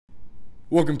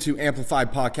Welcome to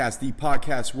Amplified Podcast, the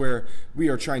podcast where we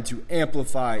are trying to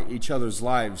amplify each other's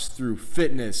lives through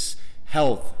fitness,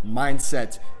 health,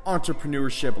 mindset,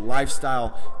 entrepreneurship,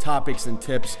 lifestyle, topics, and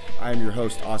tips. I am your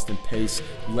host, Austin Pace.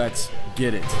 Let's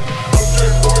get it.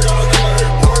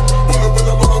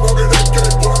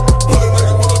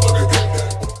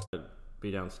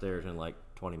 Be downstairs in like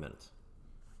 20 minutes.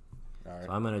 All right.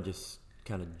 So I'm going to just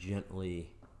kind of gently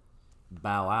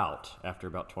bow out after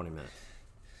about 20 minutes.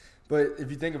 But if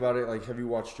you think about it, like, have you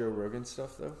watched Joe Rogan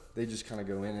stuff, though? They just kind of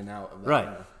go in and out of that. Right.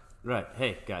 Right.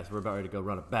 Hey, guys, we're about ready to go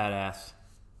run a badass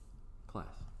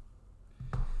class.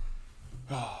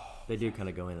 They do kind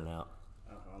of go in and out.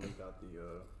 I finally got the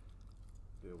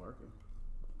deal working.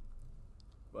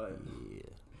 But Yeah.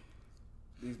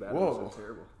 these batteries Whoa. are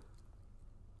terrible.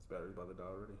 This battery's by the die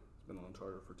already. It's been on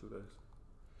charger for 2 days.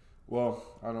 Well,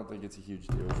 I don't think it's a huge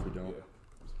deal if we don't. Yeah.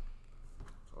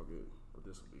 It's all good. But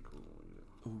this will be cool when we get it.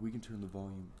 Oh, we can turn the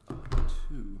volume up,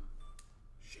 too.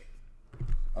 Shit.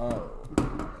 Oh.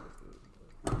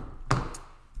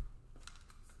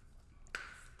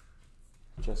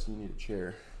 Jesse, you need a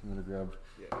chair. I'm going to grab...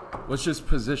 Yeah. Let's just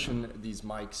position these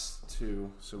mics,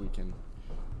 too, so we can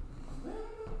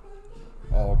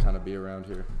all kind of be around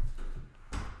here.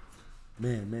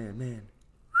 Man.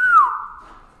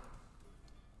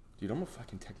 Dude, I'm a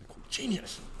fucking technical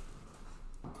genius.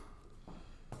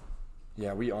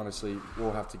 Yeah,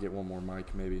 we'll have to get one more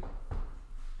mic, maybe.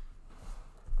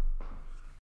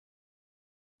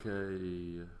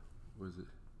 Okay, what is it?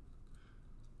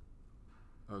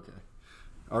 Okay.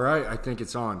 All right, I think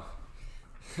it's on.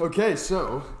 Okay,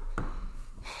 so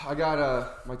I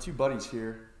got my two buddies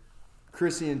here,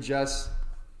 Chrissy and Jess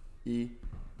E.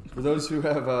 For those who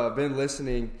have been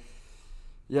listening,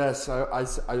 yes, I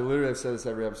literally have said this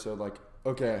every episode, like,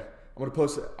 okay,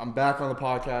 I'm back on the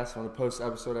podcast, I'm going to post an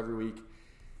episode every week,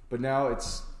 but now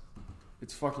it's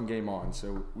fucking game on.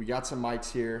 So we got some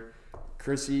mics here,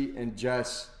 Chrissy and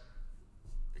Jess,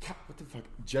 God, what the fuck,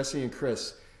 Jesse and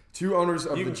Chris, two owners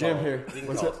of the gym here. You can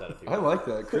What's call that? us that if you I want. like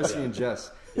that, Chrissy and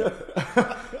Jess.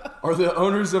 Are the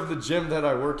owners of the gym that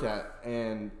I work at,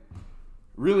 and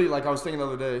really, like I was thinking the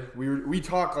other day, we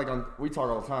talk all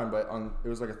the time, but it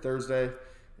was like a Thursday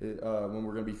when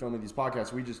we're going to be filming these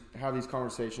podcasts. We just have these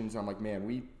conversations. I'm like, man,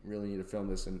 we really need to film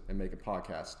this and make a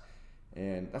podcast,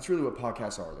 and that's really what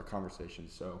podcasts are. They're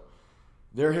conversations. So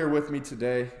they're here with me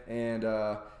today, and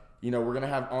we're going to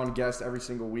have on guests every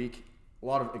single week. A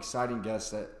lot of exciting guests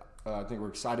that I think we're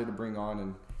excited to bring on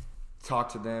and talk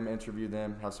to them, interview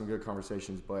them, have some good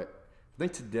conversations. But I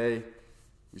think today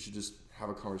we should just have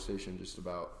a conversation just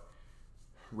about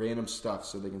random stuff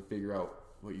so they can figure out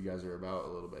what you guys are about a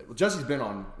little bit. Well, Jesse's been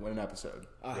on an episode.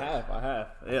 I have.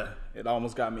 Yeah. It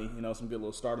almost got me, some good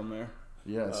little stardom there.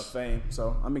 Yes. Fame.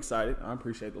 So I'm excited. I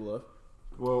appreciate the love.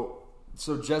 Well,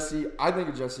 so Jesse, I think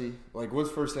of Jesse, like, what's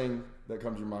the first thing that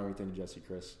comes to your mind when you think of Jesse,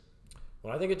 Chris?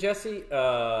 When I think of Jesse,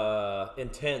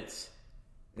 intense.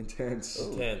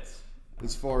 Intense.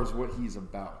 As far as what he's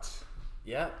about.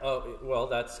 Yeah. Oh, well,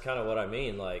 that's kind of what I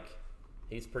mean. Like,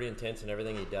 he's pretty intense in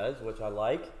everything he does, which I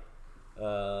like.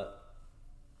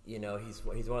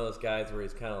 He's one of those guys where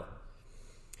he's kind of.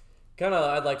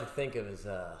 I'd like to think of as,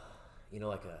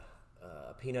 like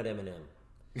a peanut M&M.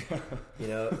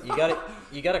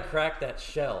 You gotta crack that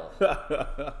shell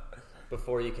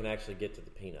before you can actually get to the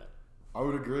peanut. I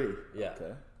would agree. Yeah.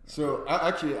 Okay. So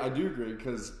I do agree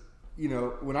because,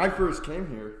 when I first came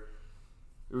here,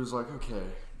 it was like, okay,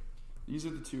 these are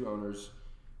the two owners.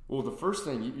 Well, the first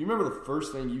thing, you remember the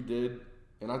first thing you did,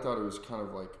 and I thought it was kind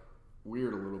of like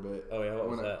weird a little bit. Oh, yeah, what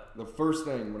was that? The first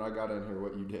thing when I got in here,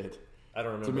 what you did. I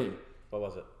don't remember. To me. What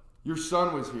was it? Your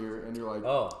son was here, and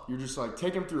Oh. you're just like,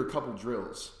 take him through a couple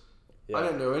drills. Yeah. I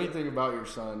didn't know anything about your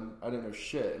son. I didn't know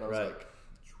shit. And I was Right. like,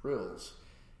 drills.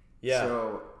 Yeah.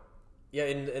 So, Yeah,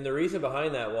 and the reason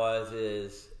behind that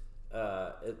is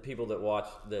people that watch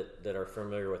that are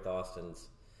familiar with Austin's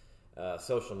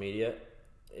social media,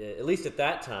 at least at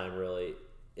that time, really,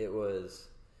 it was,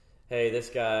 hey, this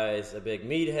guy's a big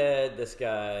meathead. This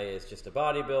guy is just a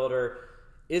bodybuilder.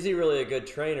 Is he really a good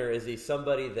trainer? Is he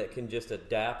somebody that can just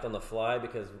adapt on the fly?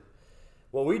 Because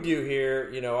what we do here,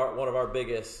 one of our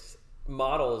biggest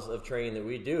models of training that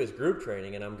we do is group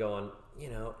training, and I'm going,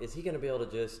 is he going to be able to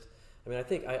just? I mean, I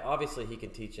think obviously he can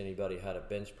teach anybody how to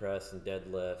bench press and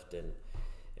deadlift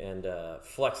and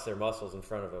flex their muscles in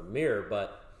front of a mirror,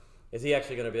 but is he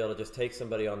actually going to be able to just take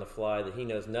somebody on the fly that he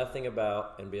knows nothing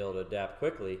about and be able to adapt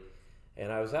quickly?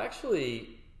 And I was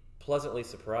actually pleasantly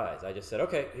surprised. I just said,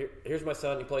 okay, here's my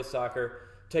son. He plays soccer.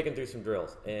 Take him through some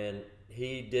drills. And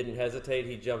he didn't hesitate.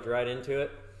 He jumped right into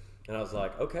it. And I was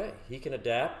like, okay, he can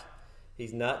adapt.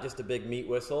 He's not just a big meat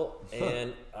whistle,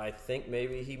 and I think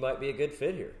maybe he might be a good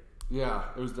fit here. Yeah,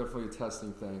 it was definitely a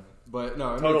testing thing. But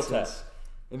no, it Total makes sense. test.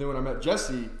 And then when I met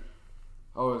Jesse,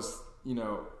 I was,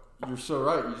 you're so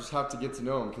right. You just have to get to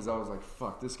know him because I was like,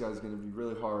 fuck, this guy's going to be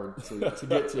really hard to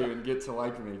get to and get to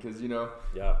like me because,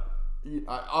 Yeah.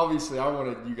 obviously I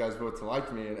wanted you guys both to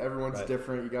like me, and everyone's Right.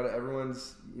 different.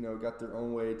 Everyone's, got their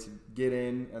own way to get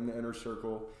in the inner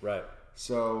circle. Right.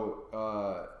 So,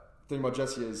 the thing about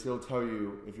Jesse is he'll tell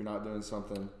you if you're not doing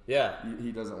something Yeah.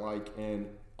 he doesn't like. And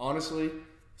honestly,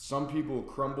 some people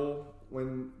crumble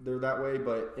when they're that way,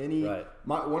 but Right.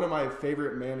 one of my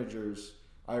favorite managers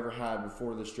I ever had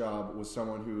before this job was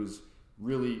someone who was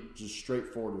really just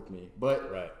straightforward with me.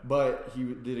 But Right. but he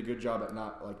did a good job at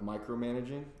not like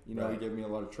micromanaging. He Right. gave me a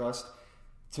lot of trust.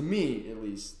 To me, at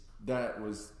least, that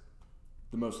was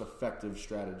the most effective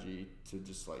strategy to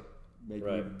just like make me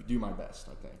Right. do my best,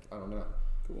 I think. I don't know.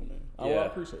 Cool, man. Yeah. I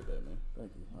appreciate that, man.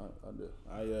 Thank you.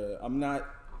 I do. I'm not.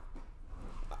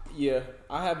 Yeah,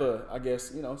 I have I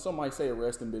guess, some might say a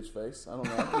resting bitch face. I don't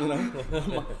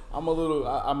know. I'm a little,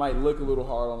 I might look a little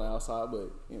hard on the outside,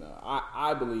 but,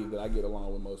 I believe that I get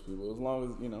along with most people as long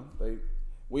as,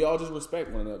 we all just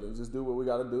respect one another. Just do what we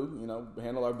got to do,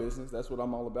 handle our business. That's what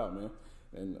I'm all about, man.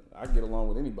 And I get along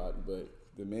with anybody, but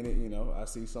the minute, I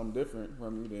see something different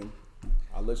from you, then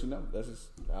I'll let you know. That's just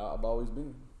how I've always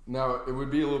been. Now, it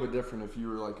would be a little bit different if you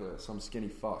were like some skinny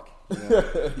fuck.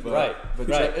 But, Right, But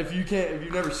right. if you've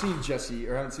never seen Jesse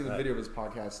or haven't seen the video of his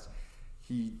podcast,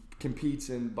 he competes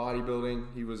in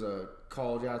bodybuilding. He was a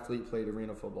college athlete, played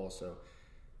arena football, so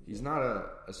he's not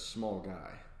a small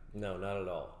guy. No, not at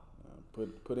all.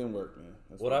 Put in work, man.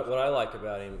 That's What I like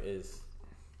about him is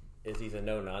he's a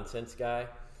no nonsense guy,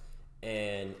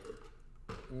 and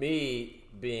me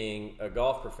being a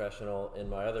golf professional in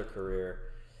my other career,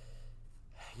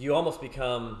 you almost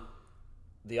become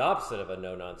the opposite of a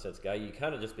no nonsense guy. You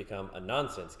kind of just become a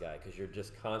nonsense guy because you're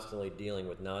just constantly dealing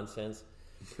with nonsense,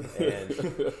 and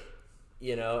and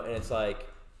it's like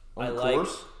On the like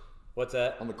course? what's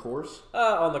that On the course?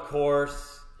 on the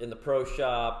course, in the pro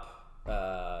shop,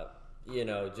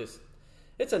 just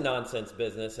it's a nonsense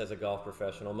business as a golf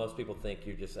professional. Most people think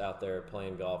you're just out there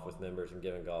playing golf with members and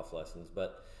giving golf lessons,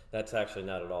 but that's actually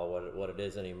not at all what it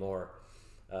is anymore.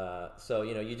 So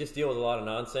you just deal with a lot of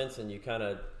nonsense, and you kind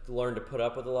of learn to put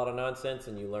up with a lot of nonsense,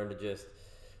 and you learn to just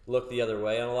look the other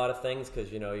way on a lot of things because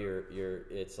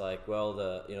it's like, well,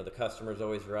 the customer's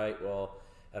always right. Well,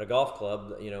 at a golf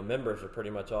club, members are pretty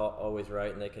much always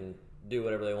right, and they can do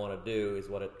whatever they want to do is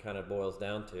what it kind of boils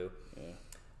down to.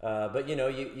 Yeah. But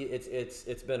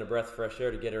it's been a breath of fresh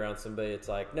air to get around somebody. It's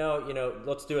like, no,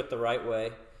 let's do it the right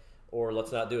way, or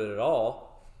let's not do it at all.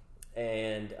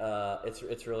 And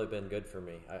it's really been good for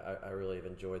me. I really have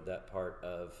enjoyed that part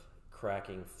of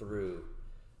cracking through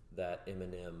that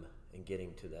M&M and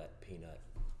getting to that peanut,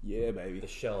 Yeah, baby. the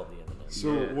shell of the M&M.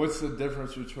 So what's the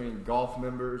difference between golf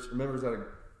members at a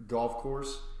golf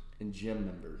course and gym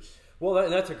members? Well,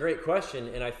 that's a great question,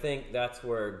 and I think that's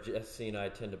where Jesse and I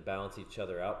tend to balance each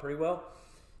other out pretty well,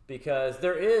 because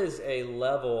there is a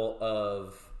level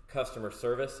of customer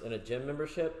service in a gym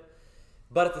membership,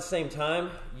 but at the same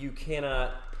time, you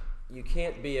can't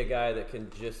be a guy that can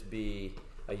just be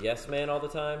a yes man all the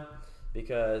time,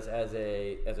 because as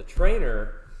a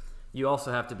trainer, you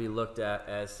also have to be looked at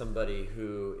as somebody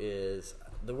who is,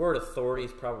 the word authority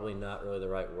is probably not really the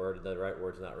right word. The right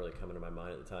word's not really coming to my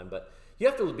mind at the time, but you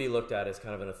have to be looked at as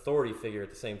kind of an authority figure at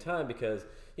the same time, because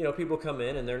people come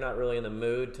in and they're not really in the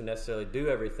mood to necessarily do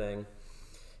everything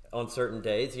on certain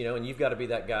days, and you've got to be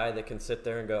that guy that can sit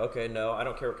there and go, okay, no, I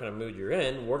don't care what kind of mood you're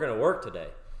in, we're going to work today,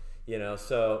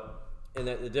 so, and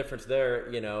the difference there,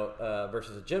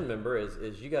 versus a gym member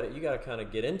is you got to kind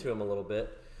of get into them a little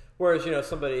bit. Whereas,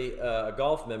 somebody, a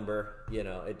golf member,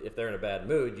 if they're in a bad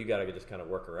mood, you got to just kind of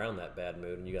work around that bad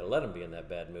mood, and you got to let them be in that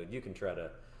bad mood. You can try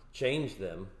to change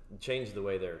the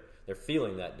way they're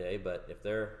feeling that day, but if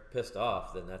they're pissed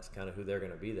off, then that's kind of who they're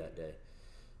going to be that day.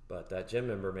 But that gym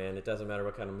member, man, it doesn't matter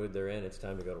what kind of mood they're in, it's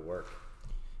time to go to work.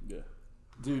 Yeah.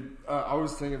 Dude, I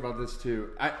was thinking about this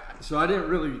too. I didn't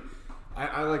really,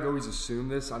 I like always assumed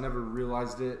this. I never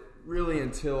realized it really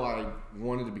until I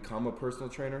wanted to become a personal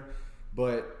trainer.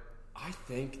 But I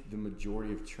think the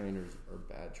majority of trainers are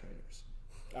bad trainers.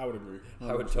 I would agree. 100%.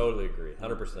 I would totally agree,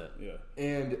 100%. Yeah.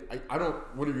 And I don't,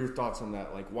 what are your thoughts on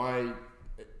that? Like, why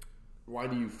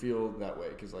do you feel that way?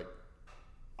 Because, like,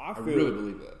 I really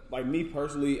believe that. Like, me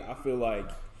personally, I feel like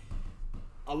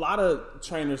a lot of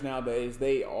trainers nowadays,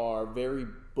 they are very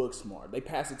book smart. They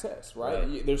pass the test,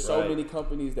 right? There's so many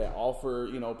companies that offer,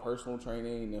 personal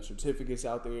training and certificates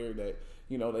out there that,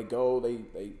 they go,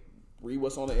 they read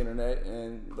what's on the internet,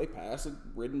 and they pass a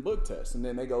written book test, and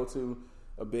then they go to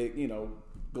a big,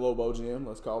 Globo gym,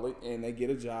 let's call it, and they get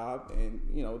a job, and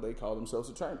they call themselves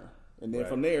a trainer. And then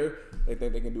from there, they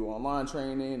think they can do online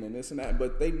training and this and that,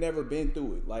 but they've never been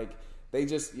through it. Like they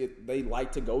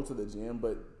like to go to the gym,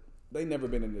 but they never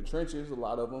been in the trenches. A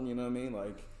lot of them, you know what I mean?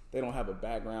 Like they don't have a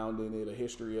background in it, a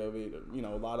history of it. A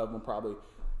lot of them probably.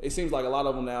 It seems like a lot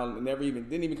of them now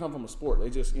didn't even come from a sport. They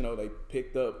just they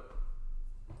picked up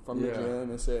from the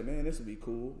gym and said, "Man, this would be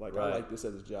cool. Like I like this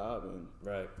as a job." And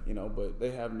but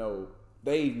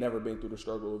they've never been through the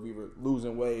struggle of either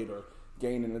losing weight or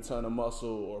gaining a ton of muscle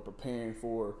or preparing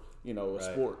for a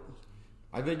sport.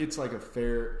 I think it's like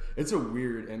it's a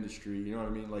weird industry, you know what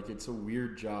I mean? Like it's a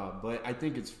weird job, but I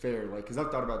think it's fair. Like, cause I've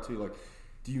thought about too, like,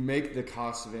 do you make the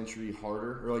cost of entry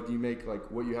harder, or like do you make like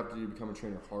what you have to do to become a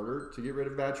trainer harder to get rid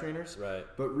of bad trainers? Right.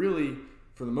 But really,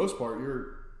 for the most part,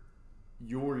 you're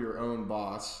your own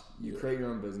boss. You create your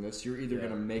own business. You're either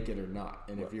going to make it or not.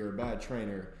 And if you're a bad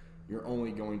trainer, you're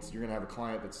going to have a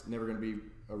client that's never going to be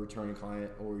a returning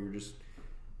client, or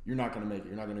you're not going to make it.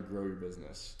 You're not going to grow your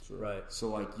business. Sure. Right. So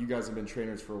like you guys have been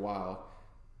trainers for a while.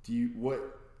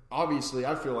 Obviously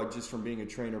I feel like just from being a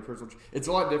trainer, it's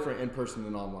a lot different in person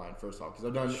than online, first off, because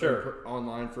I've done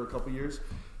online for a couple years.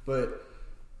 But,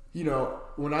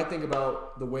 when I think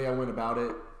about the way I went about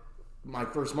it, my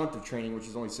first month of training, which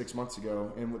is only 6 months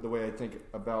ago, and with the way I think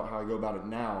about how I go about it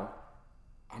now,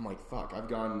 I'm like, fuck, I've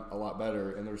gotten a lot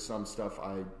better, and there's some stuff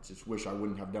I just wish I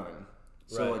wouldn't have done.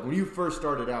 So like when you first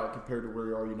started out compared to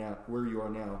where you are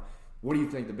now, what do you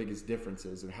think the biggest difference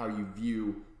is, and how you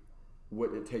view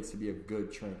what it takes to be a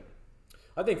good trainer?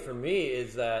 I think for me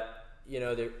is that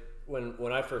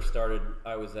when I first started,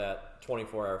 I was at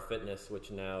 24 Hour Fitness, which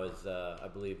now is I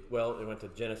believe it went to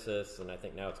Genesis, and I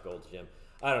think now it's Gold's Gym.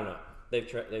 I don't know. They've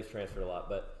transferred a lot,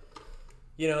 but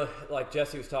like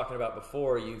Jesse was talking about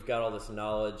before, you've got all this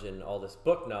knowledge and all this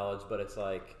book knowledge, but it's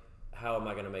like, how am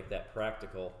I going to make that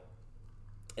practical?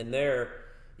 And there,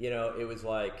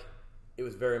 it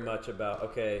was very much about,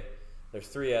 okay, there's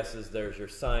 3 S's. There's your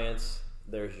science,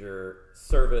 there's your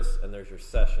service, and there's your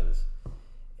sessions.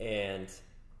 And,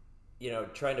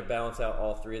 trying to balance out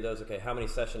all 3 of those. Okay, how many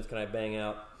sessions can I bang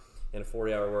out in a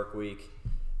 40-hour work week?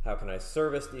 How can I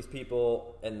service these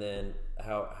people? And then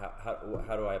how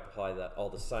do I apply that, all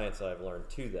the science that I've learned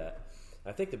to that?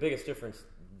 I think the biggest difference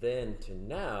then to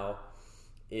now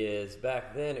is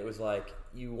back then it was like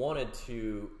you wanted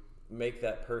to make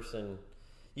that person.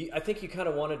 I think you kind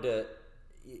of wanted to.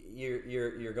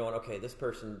 You're going, okay, this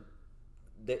person.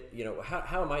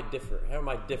 How am I different? How am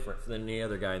I different than any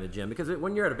other guy in the gym? Because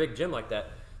when you're at a big gym like that,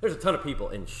 there's a ton of people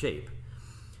in shape,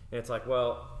 and it's like,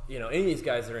 well, any of these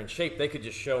guys that are in shape, they could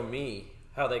just show me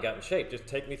how they got in shape. Just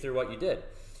take me through what you did.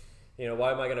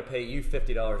 Why am I going to pay you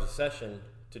 $50 a session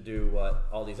to do what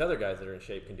all these other guys that are in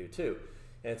shape can do too?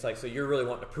 And it's like, so you're really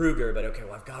wanting to prove to everybody, okay,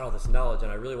 well, I've got all this knowledge,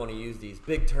 and I really want to use these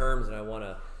big terms, and I want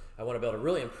to be able to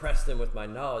really impress them with my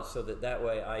knowledge, so that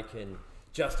way I can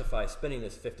justify spending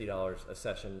this $50 a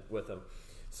session with them.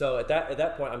 So at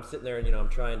that point, I'm sitting there and I'm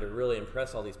trying to really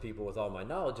impress all these people with all my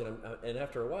knowledge, and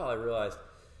after a while, I realized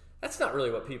that's not really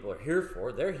what people are here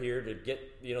for. They're here to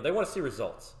get they want to see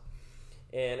results.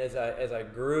 And as I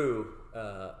grew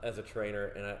as a trainer,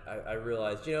 and I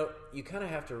realized you kind of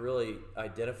have to really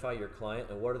identify your client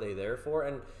and what are they there for,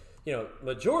 and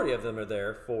majority of them are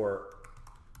there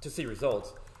to see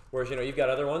results. Whereas you've got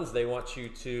other ones, they want you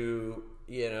to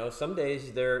some days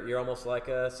you're almost like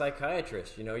a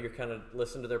psychiatrist. You're kind of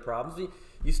listening to their problems.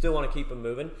 You still want to keep them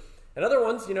moving. And other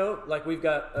ones, like we've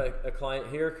got a client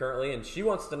here currently, and she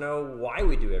wants to know why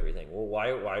we do everything. Well,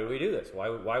 why do we do this? Why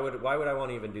would I want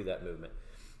to even do that movement?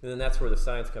 And then that's where the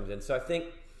science comes in. So I think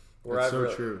where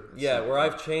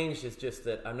I've changed is just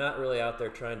that I'm not really out there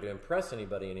trying to impress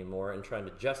anybody anymore and trying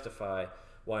to justify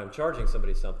why I'm charging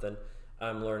somebody something.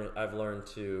 I've learned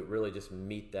to really just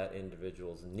meet that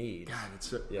individual's needs.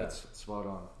 God, that's spot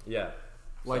on. Yeah,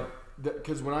 like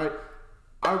because when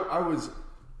I was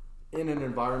in an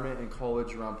environment in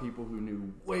college around people who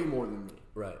knew way more than me,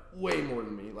 right? Way more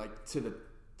than me, like to the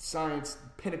science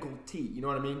pinnacle T. You know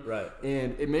what I mean? Right.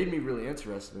 And it made me really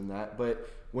interested in that. But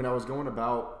when I was going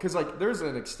about, because like there's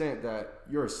an extent that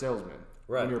you're a salesman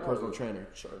when you're a personal trainer.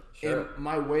 Sure. And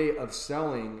my way of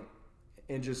selling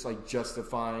and just like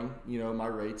justifying, my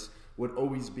rates would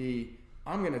always be,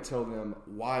 I'm going to tell them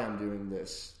why I'm doing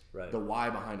this, the why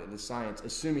behind it, the science,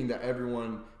 assuming that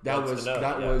everyone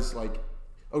was like,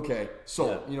 okay,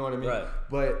 sold. You know what I mean? Right.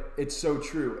 But it's so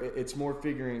true. It's more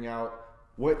figuring out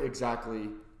what exactly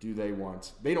do they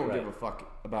want. They don't give a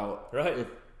fuck about if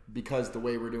because the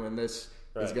way we're doing this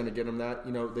is going to get them that.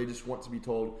 They just want to be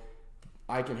told,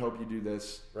 I can help you do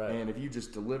this, Right. and if you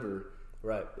just deliver,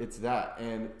 Right. it's that.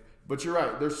 But you're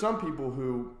right. There's some people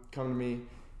who come to me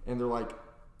and they're like,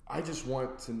 I just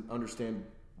want to understand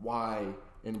why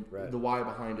and Right. the why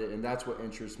behind it, and that's what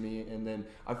interests me. And then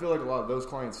I feel like a lot of those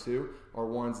clients too are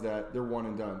ones that they're one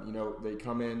and done. You know, they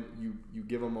come in, you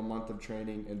give them a month of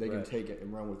training, and they can Right. take it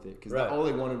and run with it because Right. all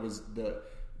they wanted was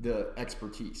the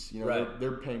expertise. You know, Right.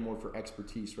 they're paying more for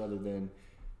expertise rather than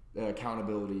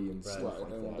accountability and Right. stuff Right,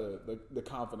 like and that. the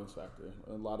confidence factor.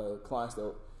 A lot of clients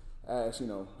they'll ask, you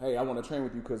know, hey, I want to train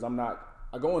with you because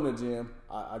I go in the gym,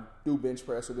 I do bench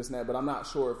press or this and that, but I'm not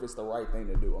sure if it's the right thing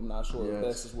to do. I'm not sure if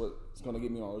Yes. this is what's going to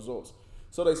get me my results.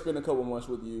 So they spend a couple months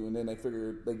with you, and then they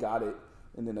figure they got it,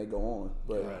 and then they go on.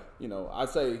 But Right. you know, I'd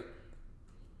say,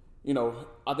 you know,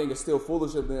 I think it's still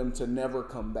foolish of them to never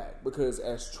come back because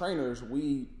as trainers,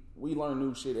 we learn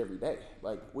new shit every day.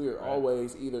 Like we're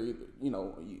always either you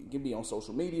know, you can be on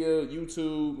social media,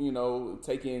 YouTube, you know,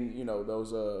 taking, you know,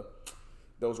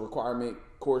 those requirement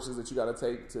courses that you got to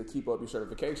take to keep up your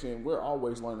certification. We're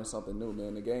always learning something new,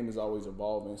 man. The game is always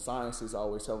evolving. Science is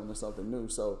always telling us something new.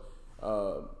 So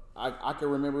I can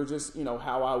remember just, you know,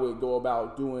 how I would go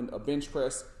about doing a bench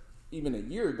press even a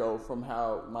year ago from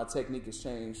how my technique has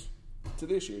changed to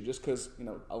this year, just because, you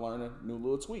know, I learned a new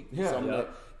little tweak, something that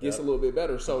gets a little bit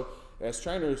better. So as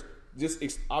trainers, just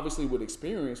obviously with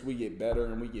experience, we get better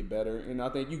and we get better. And I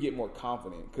think you get more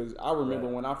confident because I remember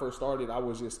when I first started, I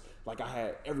was just like, I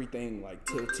had everything like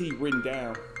to the T written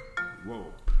down.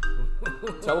 Whoa.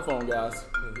 Telephone guys.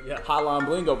 Yeah. Hotline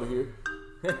bling over here.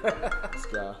 This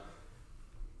guy.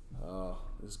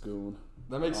 This goon.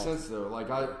 That makes sense though. Like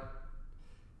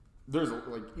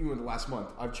even the last month,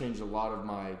 I've changed a lot of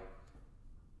my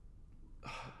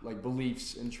like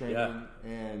beliefs in training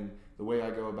and the way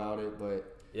I go about it.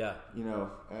 But Yeah. you know,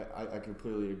 I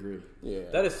completely agree. Yeah.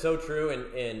 That is so true,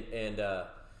 and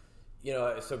you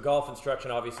know, so golf instruction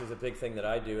obviously is a big thing that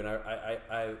I do, and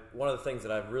I one of the things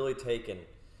that I've really taken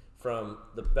from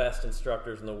the best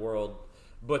instructors in the world,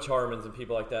 Butch Harmons and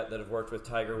people like that have worked with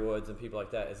Tiger Woods and people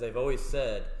like that, is they've always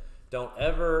said, don't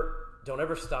ever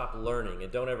stop learning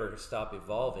and don't ever stop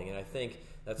evolving. And I think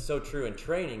that's so true in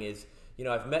training. Is, you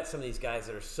know, I've met some of these guys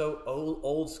that are so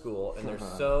old school and they're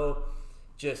so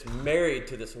just married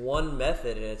to this one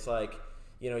method, and it's like,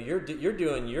 you know, you're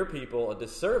doing your people a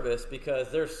disservice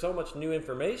because there's so much new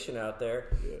information out there,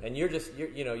 and you're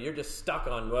just stuck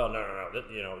on, well, no,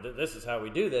 you know, this is how we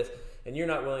do this, and you're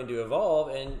not willing to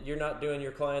evolve, and you're not doing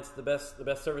your clients the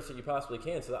best service that you possibly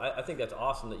can. So I think that's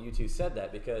awesome that you two said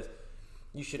that, because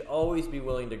you should always be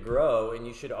willing to grow, and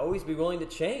you should always be willing to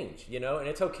change, you know, and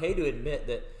it's okay to admit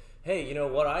that, hey, you know,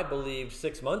 what I believed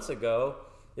 6 months ago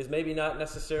is maybe not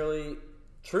necessarily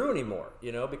true anymore,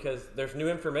 you know, because there's new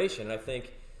information. I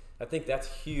think that's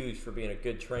huge for being a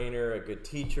good trainer, a good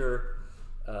teacher,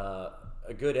 a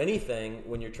good anything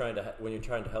when you're trying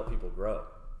to help people grow.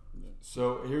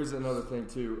 So here's another thing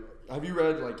too. Have you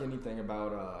read like anything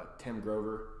about Tim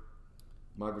Grover,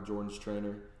 Michael Jordan's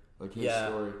trainer, like his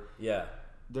story? Yeah.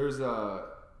 There's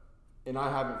and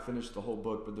I haven't finished the whole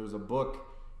book, but there's a book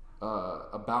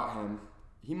about him.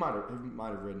 He might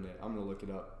have written it. I'm gonna look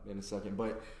it up in a second,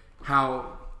 but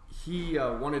how he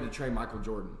wanted to train Michael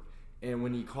Jordan, and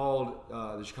when he called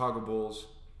the Chicago Bulls,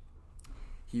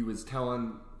 he was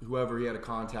telling whoever he had a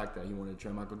contact that he wanted to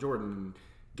train Michael Jordan, and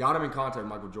got him in contact with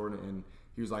Michael Jordan, and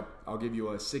he was like, I'll give you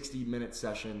a 60-minute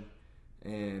session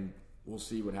and we'll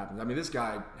see what happens. I mean, this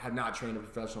guy had not trained a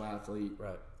professional athlete,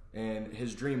 Right. and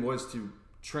his dream was to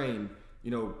train, you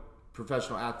know,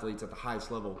 professional athletes at the highest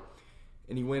level.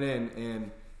 And he went in,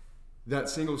 and that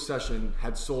single session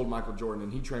had sold Michael Jordan,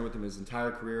 and he trained with him his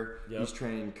entire career. Yep. He's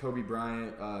trained Kobe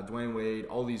Bryant, Dwayne Wade,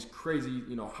 all these crazy,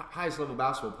 you know, highest level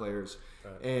basketball players.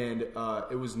 Right. And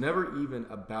it was never even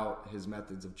about his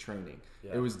methods of training.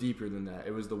 Yeah. It was deeper than that.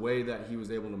 It was the way that he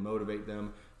was able to motivate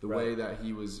them, the way that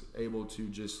he was able to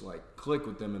just like click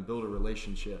with them and build a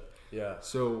relationship. Yeah.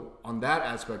 So on that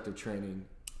aspect of training,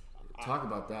 talk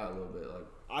about that a little bit. Like,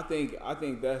 I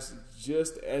think that's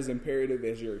just as imperative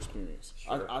as your experience.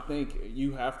 Sure. I think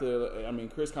you have to. I mean,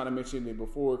 Chris kind of mentioned it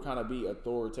before. Kind of be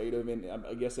authoritative, and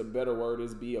I guess a better word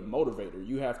is be a motivator.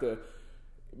 You have to,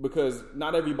 because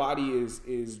not everybody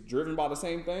is driven by the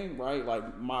same thing, right?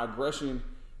 Like my aggression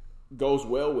goes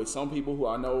well with some people who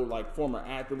I know, like former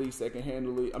athletes that can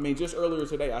handle it. I mean, just earlier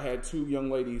today, I had 2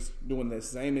 young ladies doing the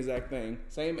same exact thing,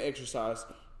 same exercise.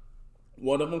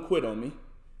 One of them quit on me.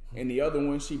 And the other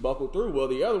one, she buckled through. Well,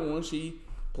 the other one, she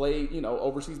played, you know,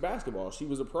 overseas basketball. She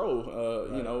was a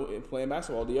pro, you know, playing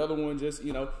basketball. The other one just,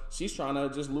 you know, she's trying to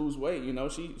just lose weight. You know,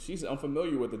 she's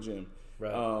unfamiliar with the gym.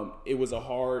 Right. It was a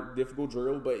hard, difficult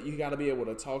drill, but you got to be able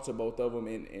to talk to both of them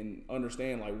and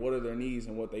understand like what are their needs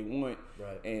and what they want,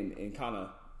 Right. and kind of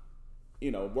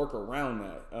work around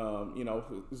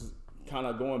that. Kind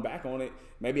of going back on it,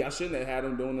 maybe I shouldn't have had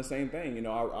them doing the same thing.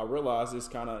 I realize it's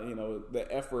kind of the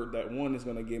effort that one is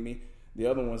going to give me, the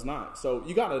other one's not. So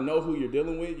you got to know who you're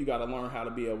dealing with. You got to learn how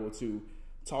to be able to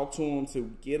talk to them,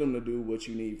 to get them to do what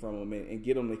you need from them, and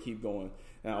get them to keep going.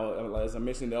 Now, as I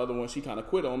mentioned, the other one, she kind of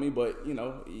quit on me, but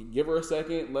give her a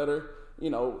second, let her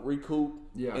recoup,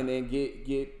 and then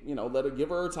give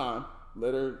her time.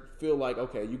 Let her feel like,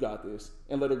 okay, you got this,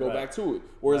 and let her go back to it.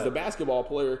 Whereas the basketball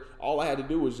player, all I had to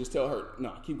do was just tell her,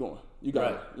 no, keep going. You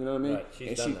got it. You know what I mean? Right.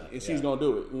 She's done that. And she's going to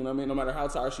do it. You know what I mean? No matter how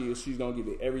tired she is, she's going to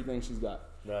give it everything she's got.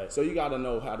 Right. So you got to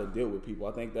know how to deal with people.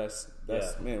 I think that's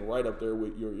man, right up there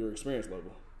with your experience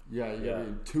level. Yeah,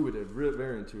 intuitive,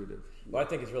 very intuitive. What I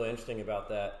think is really interesting about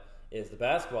that is the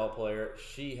basketball player,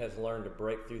 she has learned to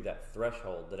break through that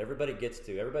threshold that everybody gets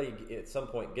to. Everybody at some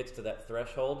point gets to that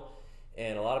threshold.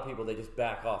 And a lot of people, they just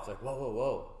back off. It's like,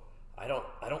 whoa, I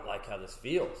don't like how this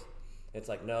feels. It's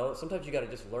like, no, sometimes you got to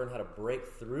just learn how to break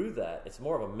through that. It's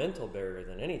more of a mental barrier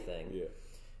than anything. Yeah.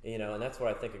 And that's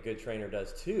what I think a good trainer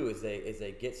does too. Is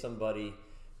they get somebody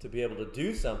to be able to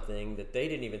do something that they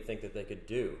didn't even think that they could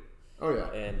do. Oh yeah.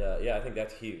 And I think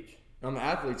that's huge. On the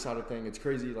athlete side of thing, it's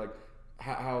crazy like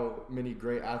how many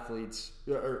great athletes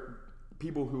or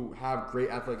people who have great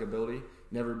athletic ability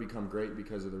never become great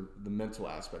because of the mental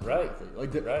aspect of the athlete.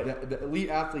 Like the elite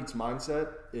athlete's mindset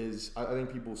is, I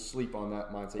think people sleep on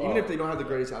that mindset. Even if they don't have the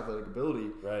greatest athletic ability,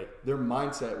 their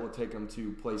mindset will take them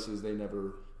to places they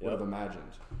never would have imagined.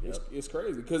 It's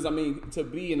crazy because, I mean, to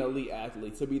be an elite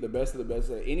athlete, to be the best of the best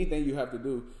at anything you have to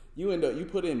do, you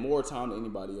put in more time than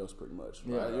anybody else pretty much,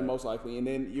 right? You're most likely, and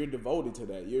then you're devoted to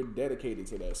that. You're dedicated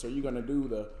to that. So you're going to do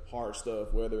the hard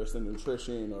stuff, whether it's the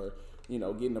nutrition or,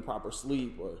 getting the proper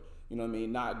sleep or,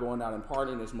 not going out and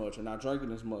partying as much or not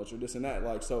drinking as much or this and that.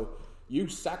 Like, so you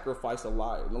sacrifice a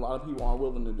lot, and a lot of people aren't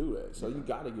willing to do that. So you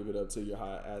got to give it up to your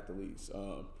high athletes.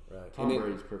 Tom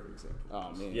Brady's a perfect example.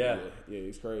 Oh, man. Yeah,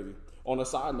 it's crazy. On a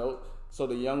side note, so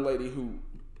the young lady who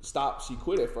stopped, she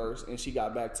quit at first, and she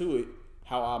got back to it.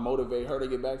 How I motivate her to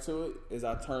get back to it is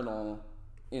I turn on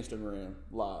Instagram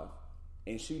Live.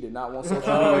 And she did not want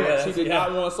social media. She did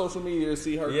not want social media to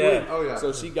see her quit. Oh, yeah.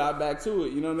 So she got back to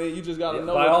it. You know what I mean? You just got to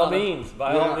know by all means.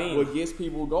 What gets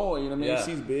people going. You know what I mean?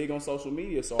 She's big on social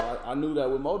media, so I knew that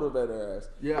would motivate her ass.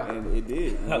 Yeah, and it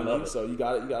did. I love it. So you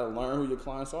got to learn who your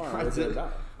clients are. And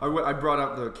I brought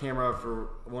up the camera for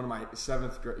one of my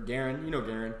seventh grade, Garen. You know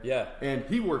Garen. Yeah. And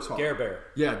he works hard. Gare Bear.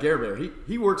 Yeah, Gare Bear.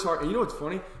 He works hard. And you know what's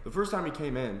funny? The first time he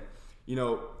came in,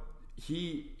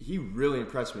 he really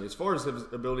impressed me as far as his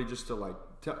ability just to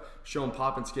show him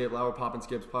pop and skip, lateral pop and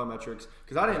skips, plyometrics,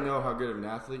 because I didn't know how good of an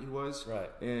athlete he was.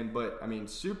 Right. But I mean,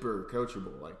 super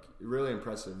coachable, like really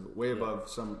impressive, way above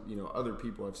some other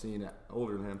people I've seen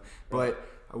older than him. Right. But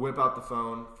I whip out the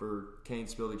phone for Kane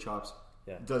Spildy Chops.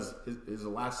 Yeah. Does his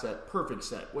last set, perfect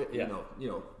set.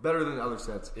 Better than the other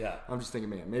sets. Yeah. I'm just thinking,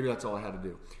 man, maybe that's all I had to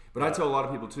do. But I tell a lot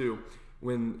of people too,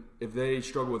 if they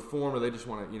struggle with form or they just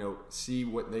want to see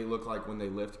what they look like when they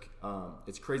lift,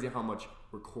 it's crazy how much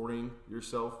recording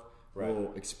yourself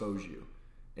will expose you,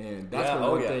 and that's been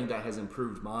one thing that has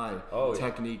improved my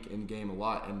technique and game a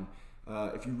lot. And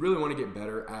if you really want to get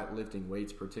better at lifting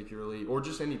weights, particularly, or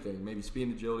just anything, maybe speed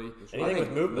and agility, anything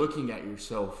with movement, looking at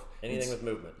yourself, anything with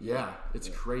movement, it's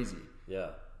crazy. Yeah.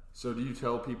 So do you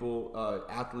tell people,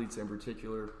 athletes in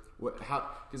particular?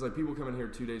 Because people come in here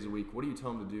 2 days a week. What do you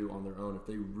tell them to do on their own if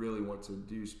they really want to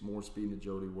do more speed and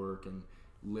agility work and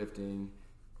lifting?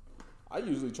 I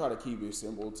usually try to keep it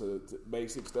simple to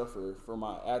basic stuff for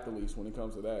my athletes when it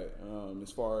comes to that.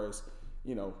 As far as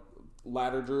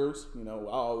ladder drills, I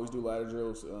always do ladder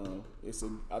drills.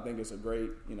 I think it's a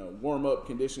great warm up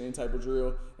conditioning type of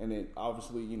drill, and then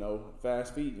obviously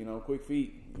fast feet, quick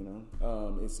feet,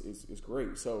 it's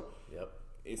great. So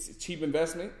it's a cheap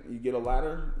investment. You get a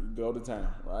ladder, you go to town,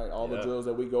 right? All the drills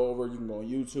that we go over, you can go on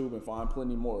YouTube and find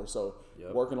plenty more. So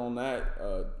working on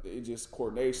that, it just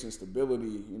coordination,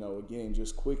 stability, again,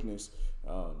 just quickness.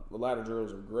 The ladder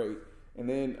drills are great. And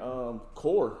then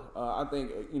core, I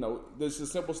think, there's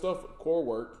just simple stuff. Core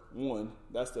work, one,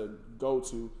 that's the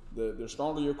go-to. The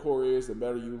stronger your core is, the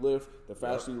better you lift, the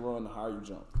faster you run, the higher you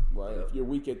jump, right? If you're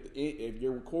weak if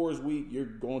your core is weak, you're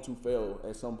going to fail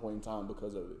at some point in time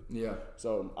because of it. Yeah.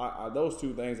 So those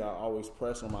two things I always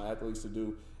press on my athletes to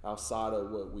do outside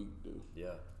of what we do.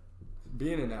 Yeah.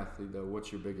 Being an athlete, though,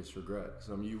 what's your biggest regret?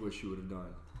 Something you wish you would have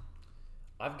done?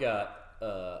 I've got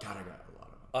a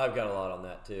lot on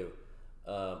that too.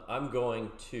 I'm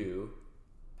going to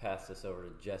pass this over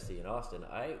to Jesse and Austin.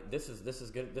 This is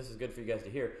good. This is good for you guys to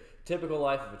hear. Typical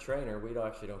life of a trainer, we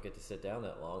don't get to sit down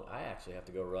that long. I actually have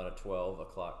to go run a 12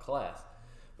 o'clock class.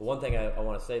 But one thing I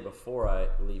want to say before I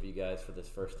leave you guys for this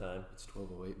first time, It's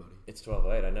 12:08, buddy. it's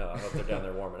 12:08. I know. I hope they're down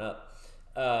there warming up.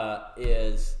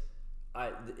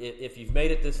 If you've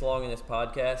made it this long in this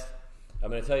podcast, I'm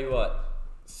going to tell you what.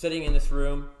 Sitting in this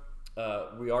room,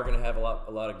 we are going to have a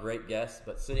lot of great guests.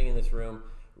 But sitting in this room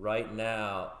right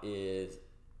now is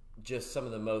just some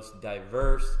of the most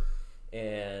diverse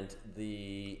and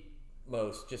the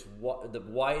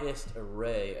widest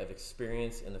array of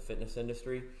experience in the fitness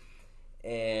industry.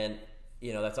 And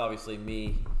that's obviously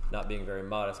me not being very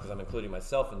modest because I'm including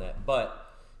myself in that. But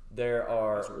there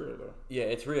are, That's real though. yeah,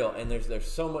 it's real, and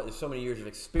there's so many years of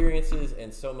experiences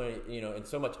and so many and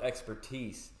so much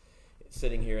expertise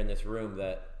sitting here in this room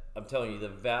that I'm telling you the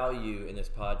value in this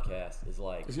podcast is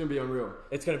like It's gonna be unreal.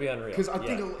 it's going to be unreal. Because I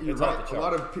think you're it's off right. the A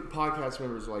lot charts. of podcast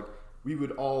members we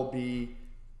would all be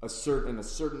a certain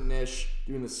niche,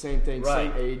 doing the same thing,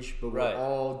 Right. same age, but Right. we're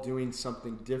all doing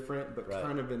something different, but Right.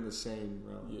 kind of in the same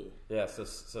realm. Yeah. Yeah, so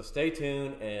stay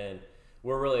tuned, and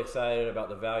we're really excited about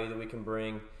the value that we can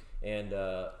bring, and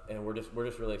we're just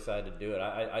really excited to do it.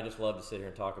 I just love to sit here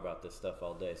and talk about this stuff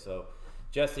all day. So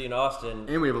Jesse and Austin,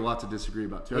 And we have a lot to disagree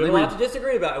about too. we have a lot to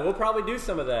disagree about, and we'll probably do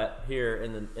some of that here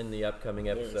in the upcoming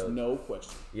There's episodes. no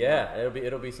question. Yeah,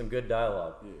 it'll be some good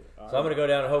dialogue. Yeah. So I'm gonna go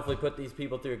down and hopefully put these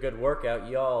people through a good workout.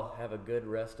 Y'all have a good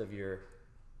rest of your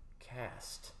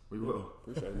cast. We will.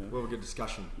 Appreciate it, man. We'll have a good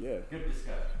discussion. Yeah. Good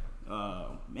discussion.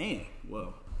 Man,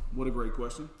 well, what a great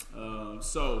question.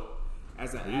 So,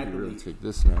 as an athlete, take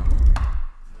this now.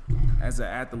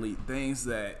 things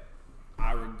that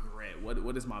I regret.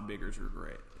 What is my biggest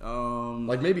regret?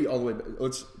 Like maybe all the way.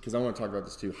 Because I want to talk about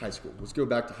this too. High school. Let's go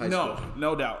back to high school.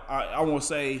 No doubt. I won't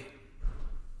say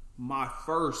my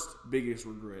first biggest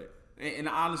regret. And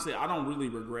honestly, I don't really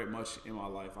regret much in my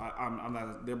life. I'm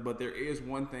not there, but there is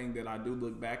one thing that I do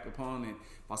look back upon, and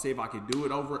if I could do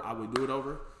it over, I would do it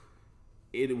over.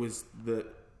 It was the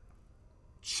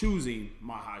choosing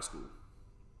my high school.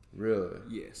 Really?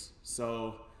 Yes.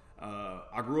 So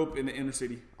I grew up in the inner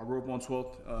city. I grew up on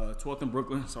 12th in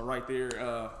Brooklyn. So right there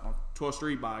on 12th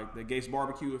Street by the Gates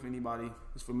Barbecue, if anybody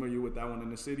is familiar with that one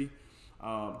in the city.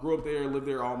 Grew up there, lived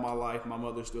there all my life. My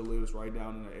mother still lives right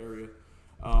down in the area.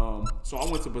 So I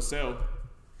went to Basel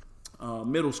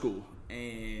Middle School.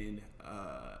 And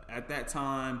at that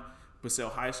time, Basel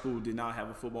High School did not have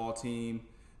a football team.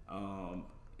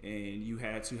 And you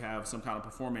had to have some kind of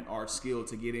performing arts skill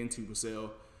to get into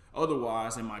Basel.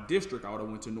 Otherwise, in my district, I would have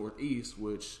went to Northeast,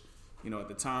 which, at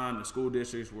the time, the school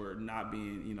districts were not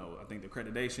being, I think the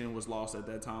accreditation was lost at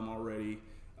that time already.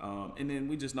 And then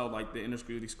we just know, like, the inner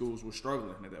city schools were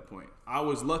struggling at that point. I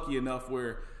was lucky enough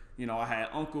where, I had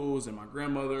uncles and my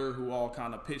grandmother who all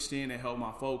kind of pitched in and helped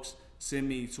my folks send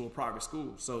me to a private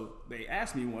school. So they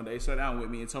asked me one day, sat down with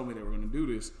me and told me they were going to do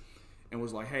this. And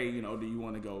was like, hey, do you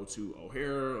want to go to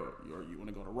O'Hare or you want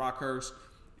to go to Rockhurst?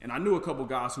 And I knew a couple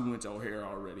guys who went to O'Hare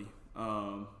already.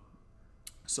 And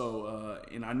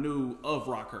I knew of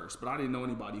Rockhurst, but I didn't know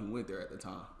anybody who went there at the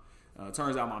time.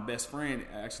 Turns out my best friend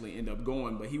actually ended up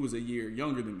going, but he was a year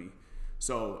younger than me.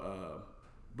 So,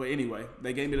 but anyway,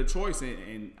 they gave me the choice,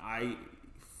 and I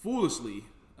foolishly,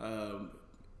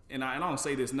 and I don't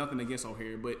say this, nothing against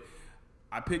O'Hare, but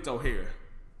I picked O'Hare.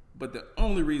 But the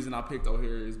only reason I picked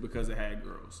O'Hare is because it had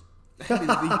girls. That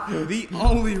is the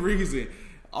only reason.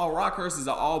 Rockhurst is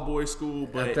an all-boys school,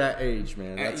 but at that age,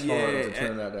 man, that's hard to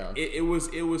turn that down. It was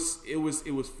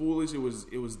foolish.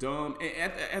 It was dumb.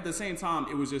 And at the same time,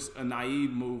 it was just a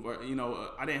naive move.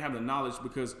 I didn't have the knowledge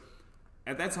because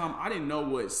at that time I didn't know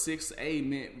what 6A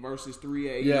meant versus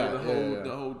 3A. The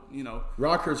whole.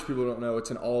 Rockhurst, people don't know, it's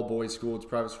an all-boys school. It's a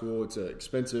private school. It's an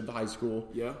expensive high school.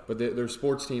 Yeah. But their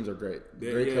sports teams are great.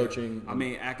 Great coaching. I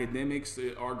mean, academics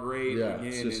are great. Yeah,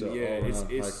 it's just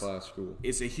it's high-class school.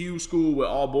 It's a huge school with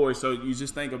all boys. So you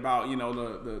just think about,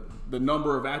 the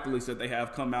number of athletes that they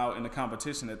have come out and the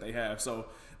competition that they have. So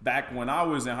back when I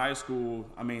was in high school,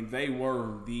 I mean, they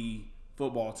were the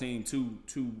football team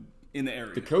to in the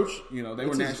area. The coach, they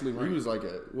were nationally ranked. He was like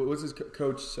what's his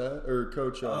coach Seth or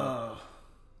coach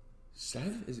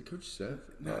Seth? Is it Coach Seth?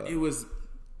 No, it was.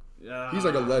 He's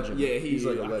like a legend. Yeah, he's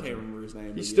like a legend. I can't remember his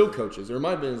name. He still coaches. Or it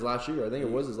might have been his last year. I think it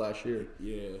was his last year.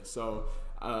 Yeah. So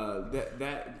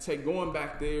going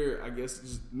back there, I guess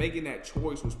just making that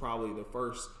choice was probably the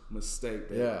first mistake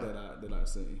that I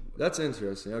seen. That's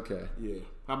interesting. Okay. Yeah.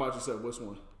 How about yourself? What's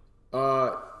one?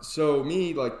 So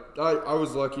me, like, I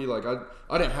was lucky. Like,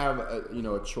 I didn't have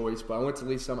a choice, but I went to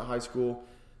Lee Summit High School.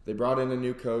 They brought in a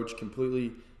new coach,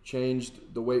 completely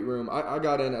changed the weight room. I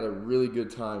got in at a really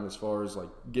good time as far as like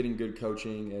getting good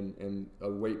coaching and a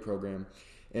weight program.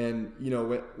 And you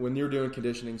know, when you're doing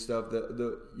conditioning stuff,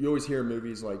 you always hear in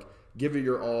movies like, give it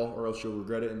your all or else you'll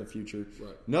regret it in the future.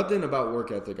 Right. Nothing about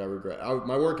work ethic I regret.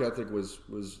 My work ethic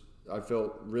was I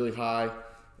felt really high,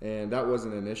 and that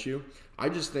wasn't an issue. I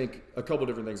just think a couple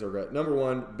different things I regret. Number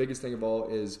one, biggest thing of all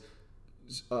is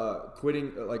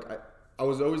quitting. Like I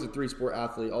was always a 3-sport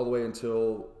athlete all the way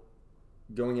until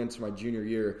going into my junior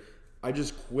year. I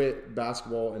just quit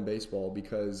basketball and baseball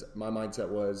because my mindset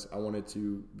was I wanted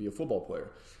to be a football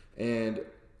player. And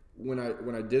when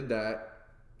I did that,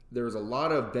 there was a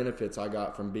lot of benefits I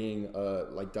got from being a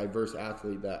like diverse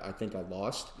athlete that I think I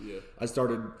lost. Yeah. I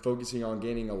started focusing on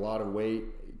gaining a lot of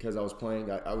weight because I was playing.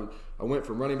 I went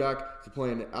from running back to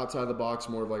playing outside the box,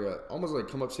 more of like almost like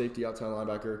come up safety outside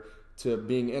linebacker, to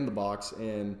being in the box.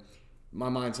 And my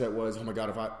mindset was, oh my God,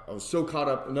 I was so caught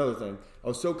up. Another thing, I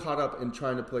was so caught up in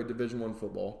trying to play Division I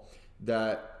football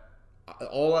that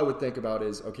all I would think about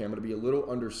is, okay, I'm going to be a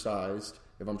little undersized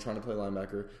if I'm trying to play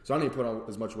linebacker, so I need to put on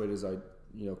as much weight as I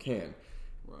can.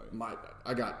 Right.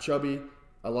 I got chubby.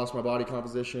 I lost my body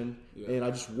composition, and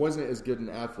I just wasn't as good an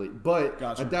athlete. But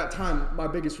at that time, my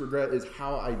biggest regret is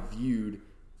how I viewed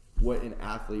what an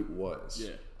athlete was.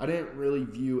 Yeah. I didn't really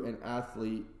view an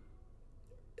athlete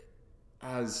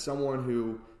as someone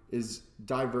who is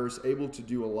diverse, able to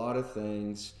do a lot of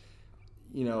things.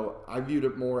 You know, I viewed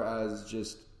it more as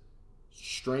just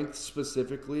strength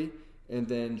specifically, and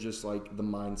then just like the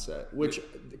mindset, which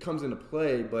comes into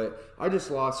play. But I just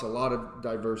lost a lot of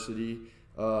diversity,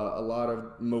 a lot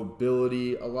of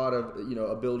mobility, a lot of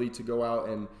ability to go out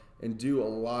and do a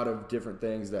lot of different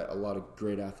things that a lot of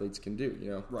great athletes can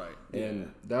do. Right.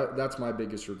 And that's my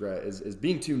biggest regret is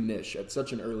being too niche at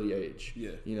such an early age.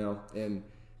 Yeah. And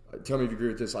tell me if you agree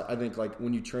with this. I think like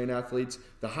when you train athletes,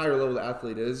 the higher level the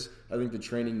athlete is, I think the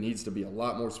training needs to be a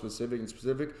lot more specific.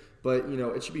 But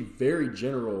it should be very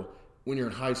general when you're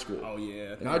in high school. Oh,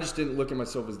 yeah. And I just didn't look at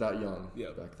myself as that young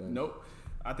back then. Nope.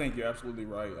 I think you're absolutely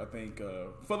right. I think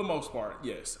for the most part,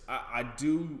 yes. I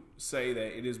do say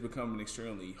that it is becoming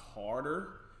extremely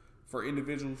harder for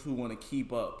individuals who want to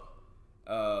keep up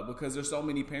because there's so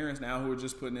many parents now who are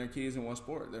just putting their kids in one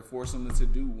sport. They're forcing them to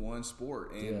do one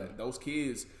sport. And those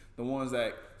kids, the ones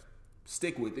that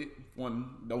stick with it,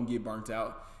 one, don't get burnt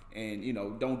out and,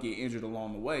 don't get injured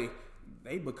along the way,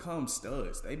 they become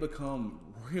studs. They become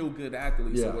real good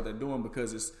athletes at what they're doing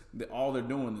because all they're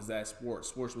doing is that sport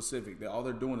specific. All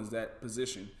they're doing is that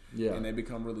position, and they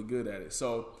become really good at it.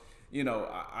 So,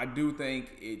 I do think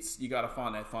you got to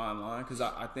find that fine line because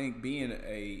I think being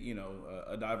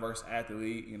a diverse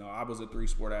athlete, I was a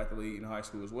 3-sport athlete in high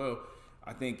school as well.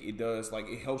 I think it does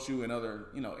it helps you in other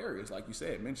areas like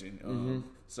you mentioned.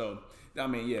 So I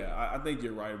mean, I think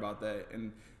you're right about that.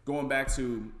 And going back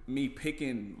to me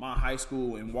picking my high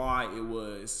school and why it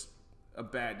was a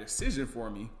bad decision for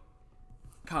me,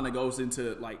 kind of goes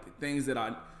into things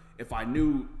that if I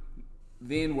knew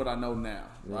then what I know now,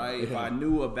 right? Yeah. If I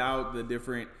knew about the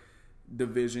different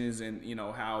divisions and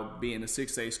how being a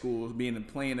 6A school,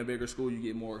 playing a bigger school, you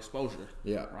get more exposure,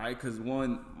 right? Because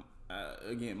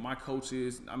again, my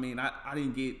coaches, I mean, I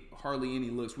didn't get hardly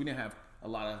any looks. We didn't have a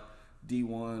lot of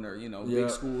D1 or big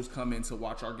schools come in to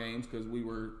watch our games because we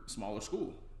were a smaller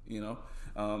school.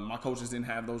 My coaches didn't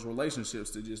have those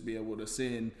relationships to just be able to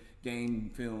send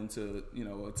game film to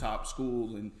a top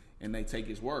school and they take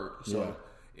his word. So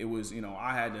it was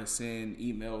I had to send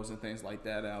emails and things like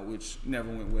that out, which never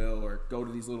went well, or go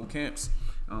to these little camps,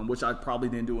 which I probably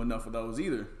didn't do enough of those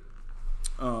either.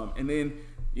 And then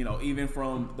even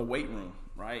from the weight room.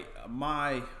 Right,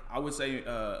 I would say,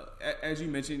 as you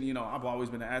mentioned, I've always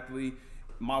been an athlete.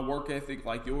 My work ethic,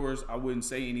 like yours, I wouldn't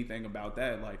say anything about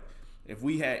that. Like, if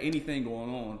we had anything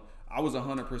going on, I was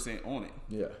 100% on it.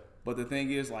 Yeah. But the thing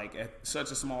is, at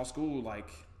such a small school,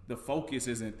 the focus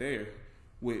isn't there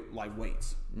with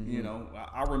weights. Mm-hmm.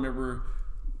 I remember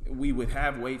we would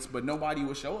have weights, but nobody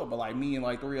would show up. But me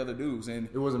and 3 other dudes, and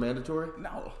it wasn't mandatory.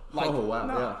 No. Oh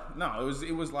wow. No.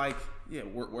 It was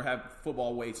we're having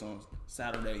football weights on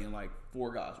Saturday, and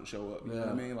 4 guys would show up. You know what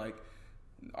I mean?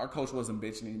 Our coach wasn't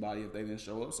bitching anybody if they didn't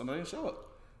show up. Somebody didn't show up.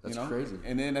 That's crazy.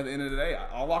 And then at the end of the day,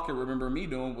 all I could remember me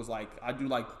doing was I do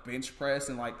bench press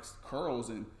and curls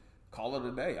and call it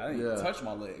a day. I didn't even touch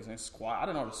my legs and squat. I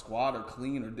didn't know how to squat or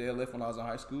clean or deadlift when I was in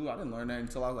high school. I didn't learn that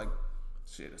until I was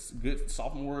it's a good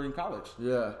sophomore in college.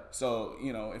 Yeah. So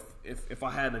if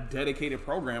I had a dedicated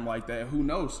program like that, who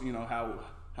knows?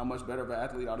 How much better of an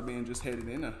athlete I'd have been just headed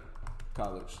into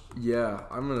college. Yeah,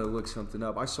 I'm gonna look something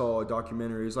up. I saw a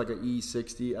documentary. It was an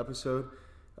E60 episode.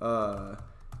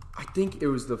 I think it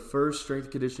was the first strength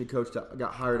and conditioning coach that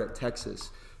got hired at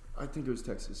Texas. I think it was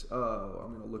Texas. Oh,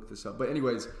 I'm going to look this up. But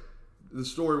anyways, the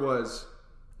story was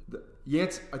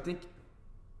Yancey, I think,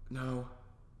 no.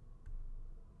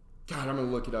 God, I'm going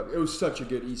to look it up. It was such a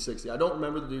good E60. I don't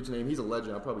remember the dude's name. He's a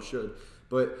legend. I probably should.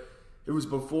 But it was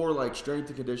before, like, strength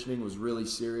and conditioning was really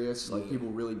serious. Like, people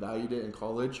really valued it in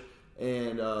college.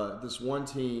 And this one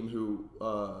team who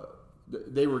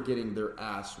they were getting their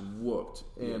ass whooped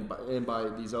by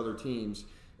these other teams.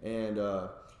 And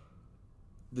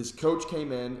this coach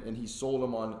came in and he sold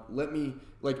them on,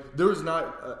 there was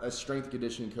not a strength and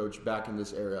conditioning coach back in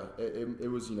this era.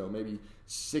 It was, maybe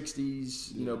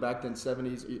 60s, back then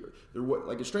 70s.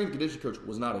 A strength and conditioning coach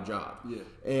was not a job. Yeah.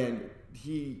 And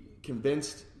he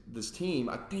convinced this team,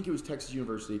 I think it was Texas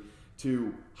University,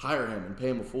 to hire him and pay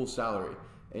him a full salary.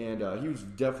 And he was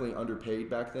definitely underpaid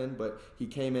back then, but he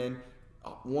came in,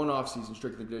 one offseason,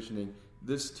 strength and conditioning.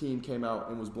 This team came out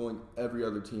and was blowing every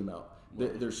other team out. Wow.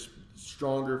 They're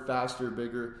stronger, faster,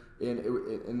 bigger,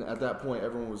 and at that point,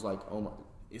 everyone was like, "Oh my!"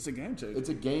 It's a game changer. It's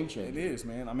a game changer. It is,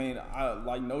 man. I mean,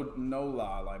 no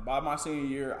lie. Like by my senior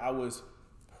year, I was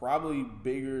probably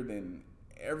bigger than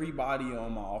everybody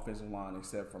on my offensive line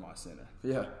except for my center.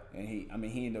 Yeah. And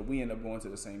we ended up going to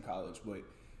the same college, but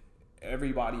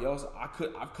everybody else, I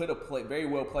could have very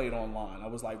well played online. I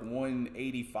was like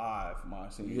 185 my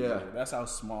senior year. That's how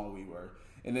small we were.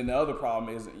 And then the other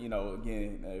problem is,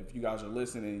 again, if you guys are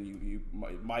listening, you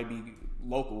might be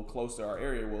local, close to our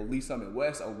area. Well, Lee Summit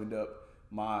West opened up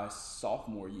my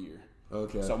sophomore year.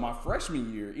 Okay. So my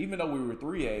freshman year, even though we were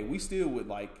 3A, we still would,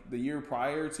 like, the year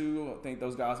prior to, I think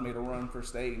those guys made a run for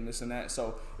state and this and that.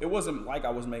 So it wasn't like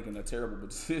I was making a terrible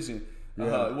decision.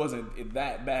 Yeah. It wasn't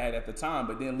that bad at the time.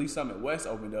 But then Lee Summit West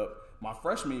opened up. My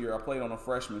freshman year, I played on a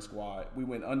freshman squad. We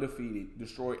went undefeated,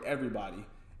 destroyed everybody.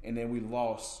 And then we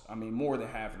lost, more than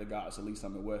half of the guys to Lee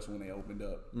Summit West when they opened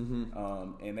up.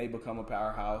 Mm-hmm. And they become a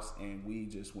powerhouse, and we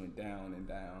just went down and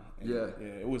down.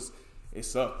 And it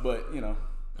sucked, but,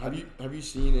 Have you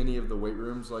seen any of the weight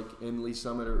rooms like in Lee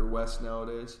Summit or West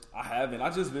nowadays? I haven't. I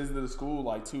just visited a school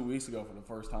like 2 weeks ago for the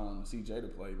first time to see Jay to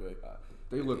play, but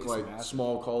they look like massive.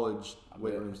 Small college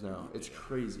weight rooms now. It's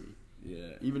crazy.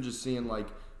 Yeah. Even just seeing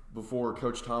before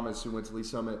Coach Thomas, who went to Lee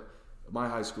Summit, my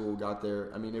high school, got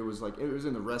there. It was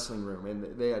in the wrestling room,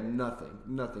 and they had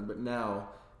nothing. But now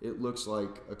it looks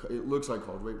like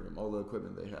college weight room. All the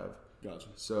equipment they have. Gotcha.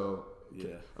 So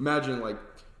imagine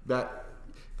that.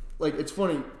 It's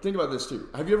funny. Think about this too.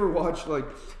 Have you ever watched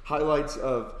highlights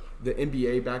of the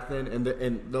NBA back then?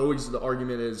 And always the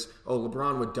argument is,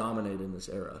 LeBron would dominate in this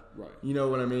era. Right. You know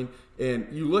what I mean? And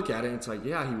you look at it, and it's like,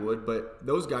 yeah, he would. But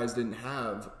those guys didn't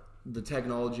have the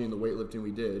technology and the weightlifting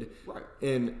we did. Right.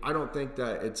 And I don't think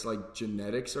that it's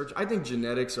genetics. I think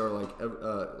genetics are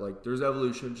there's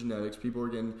evolution in genetics. People are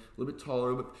getting a little bit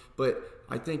taller, but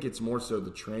I think it's more so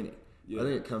the training. Yeah. I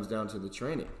think it comes down to the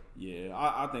training. Yeah,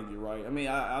 I think you're right.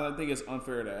 I think it's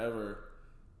unfair to ever.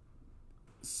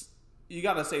 You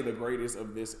got to say the greatest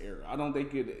of this era. I don't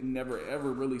think you'd never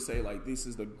ever really say this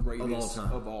is the greatest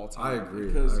of all time. I agree.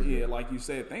 Because like you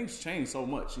said, things change so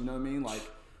much. You know what I mean?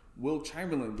 Wilt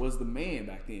Chamberlain was the man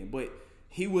back then, but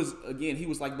he was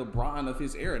like LeBron of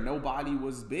his era. Nobody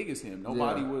was as big as him.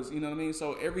 Nobody was, you know what I mean?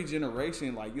 So every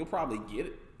generation, you'll probably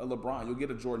get a LeBron, you'll get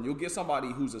a Jordan, you'll get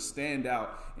somebody who's a standout,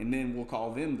 and then we'll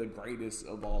call them the greatest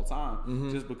of all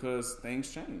time, just because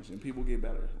things change and people get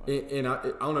better. And I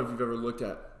don't know if you've ever looked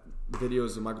at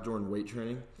videos of Michael Jordan weight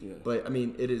training, but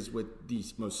it is with the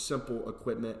most simple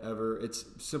equipment ever. It's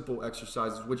simple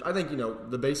exercises, which I think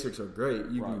the basics are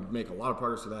great. You can make a lot of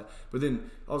progress with that. But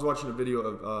then I was watching a video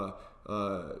of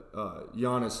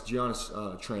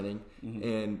Giannis training,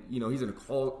 and he's in a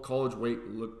college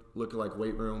look-alike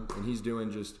weight room, and he's doing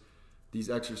just these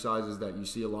exercises that you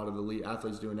see a lot of the elite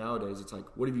athletes doing nowadays. It's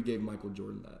what if you gave Michael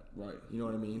Jordan that? Right. You know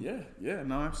what I mean? Yeah,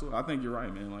 no, absolutely. I think you're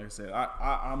right, man. Like I said,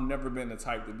 I've never been the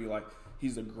type to be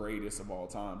he's the greatest of all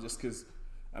time, just because,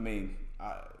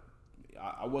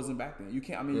 I wasn't back then. You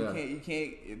can't, you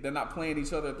can't, they're not playing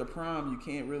each other at the prime. You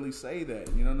can't really say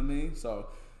that, you know what I mean? So,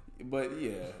 but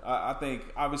yeah, I think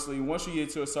obviously once you get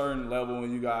to a certain level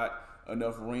and you got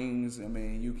enough rings,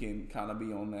 you can kind of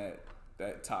be on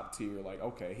that top tier.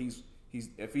 Okay, he's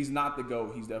if he's not the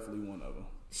GOAT, he's definitely one of them.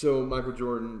 So Michael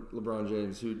Jordan, LeBron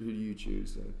James, who do you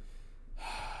choose then?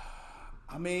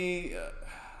 Me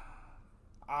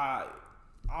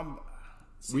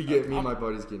and my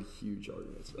buddies get huge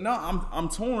arguments. No, I'm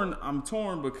torn. I'm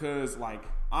torn because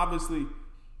obviously,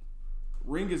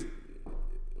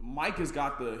 Mike has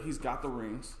got the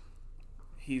rings.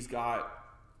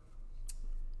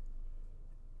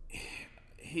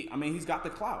 he's got the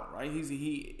clout, right?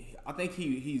 I think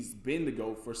he's been the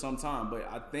GOAT for some time, but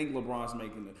I think LeBron's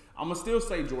making it. I'm gonna still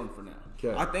say Jordan for now.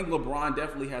 Okay. I think LeBron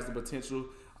definitely has the potential.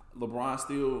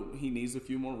 LeBron he needs a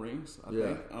few more rings, I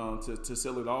think, to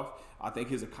seal it off. I think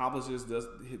his accomplishments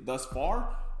thus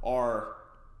far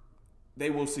they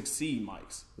will succeed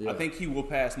Mike's. Yeah. I think he will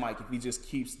pass Mike if he just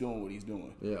keeps doing what he's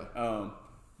doing. Yeah.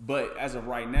 But as of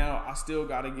right now, I still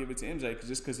got to give it to MJ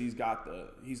because he's got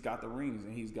the rings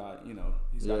and he's got the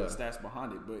stats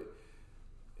behind it. But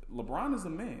LeBron is the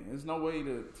man. There's no way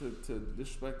to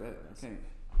disrespect that. I can't.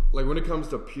 Like when it comes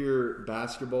to pure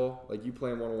basketball, like you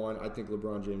playing 1-on-1, I think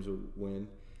LeBron James would win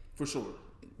for sure.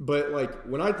 But like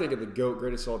when I think of the GOAT,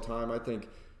 greatest of all time, I think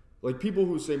like people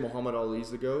who say Muhammad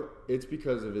Ali's the GOAT, it's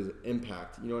because of his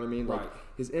impact. You know what I mean? Like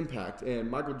his impact. And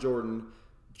Michael Jordan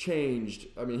changed.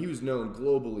 I mean, he was known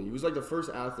globally. He was like the first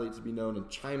athlete to be known in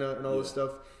China and all this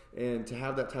stuff, and to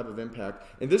have that type of impact.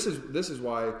 And this is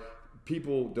why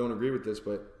people don't agree with this,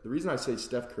 but the reason I say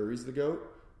Steph Curry's the GOAT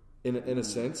in a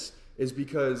sense is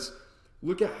because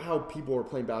look at how people are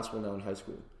playing basketball now in high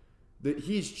school.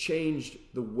 He's changed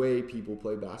the way people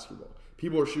play basketball.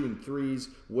 People are shooting threes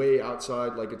way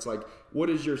outside. Like it's like, what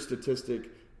is your statistic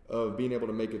of being able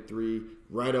to make a three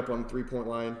right up on the 3-point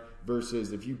line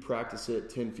versus if you practice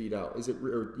it 10 feet out? Is it,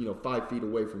 or 5 feet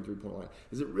away from 3-point line?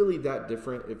 Is it really that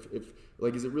different?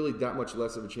 Is it really that much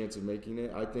less of a chance of making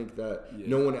it? I think that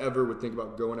no one ever would think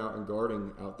about going out and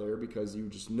guarding out there because you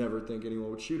just never think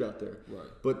anyone would shoot out there. Right.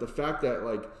 But the fact that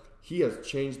like he has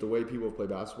changed the way people play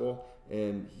basketball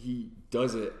and he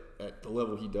does it at the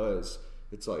level he does,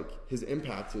 it's like his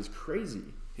impact is crazy.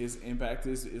 His impact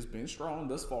has been strong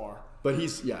thus far. But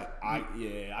he's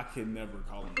I can never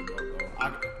call him the GOAT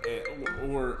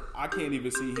though. I can't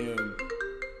even see him.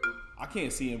 I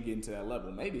can't see him getting to that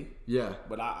level. Maybe. Yeah.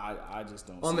 But I just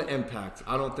don't. On the impact,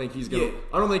 I don't think he's gonna. Yeah.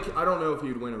 I don't know if he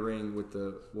would win a ring with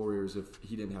the Warriors if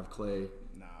he didn't have Klay.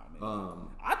 Nah, man.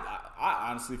 I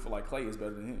honestly feel like Klay is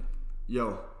better than him.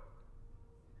 Yo.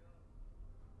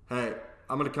 Hey,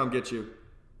 I'm gonna come get you.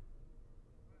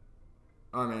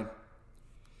 All right, man.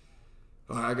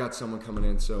 All right, I got someone coming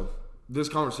in, so this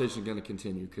conversation is going to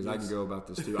continue because I can go about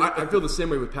this too. I feel the same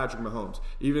way with Patrick Mahomes.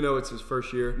 Even though it's his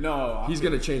first year, he's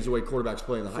going to change the way quarterbacks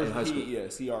play in high school.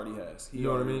 Yes, he already has. You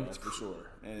know what I mean? For sure.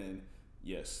 And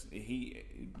yes,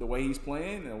 the way he's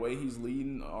playing and the way he's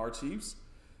leading our Chiefs,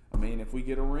 I mean, if we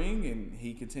get a ring and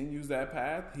he continues that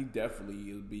path, he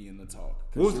definitely will be in the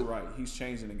talk. Because you're right, he's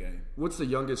changing the game. What's the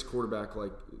youngest quarterback,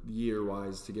 like,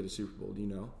 year-wise to get a Super Bowl? Do you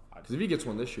know? Because if he gets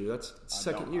one this year, that's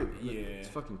second year. Yeah. It's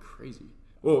fucking crazy.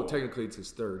 Well, technically it's his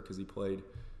third because he played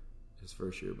his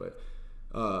first year. But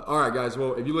all right, guys.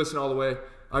 Well, if you listen all the way,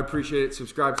 I appreciate it.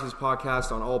 Subscribe to this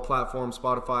podcast on all platforms: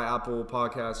 Spotify, Apple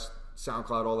Podcasts,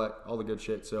 SoundCloud, all the good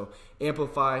shit. So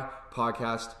Amplify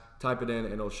Podcast. Type it in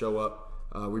and it'll show up.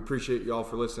 We appreciate y'all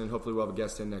for listening. Hopefully we'll have a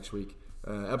guest in next week.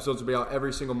 Episodes will be out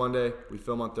every single Monday. We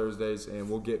film on Thursdays, and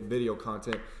we'll get video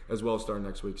content as well starting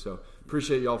next week. So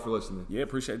appreciate y'all for listening. Yeah,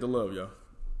 appreciate the love, y'all.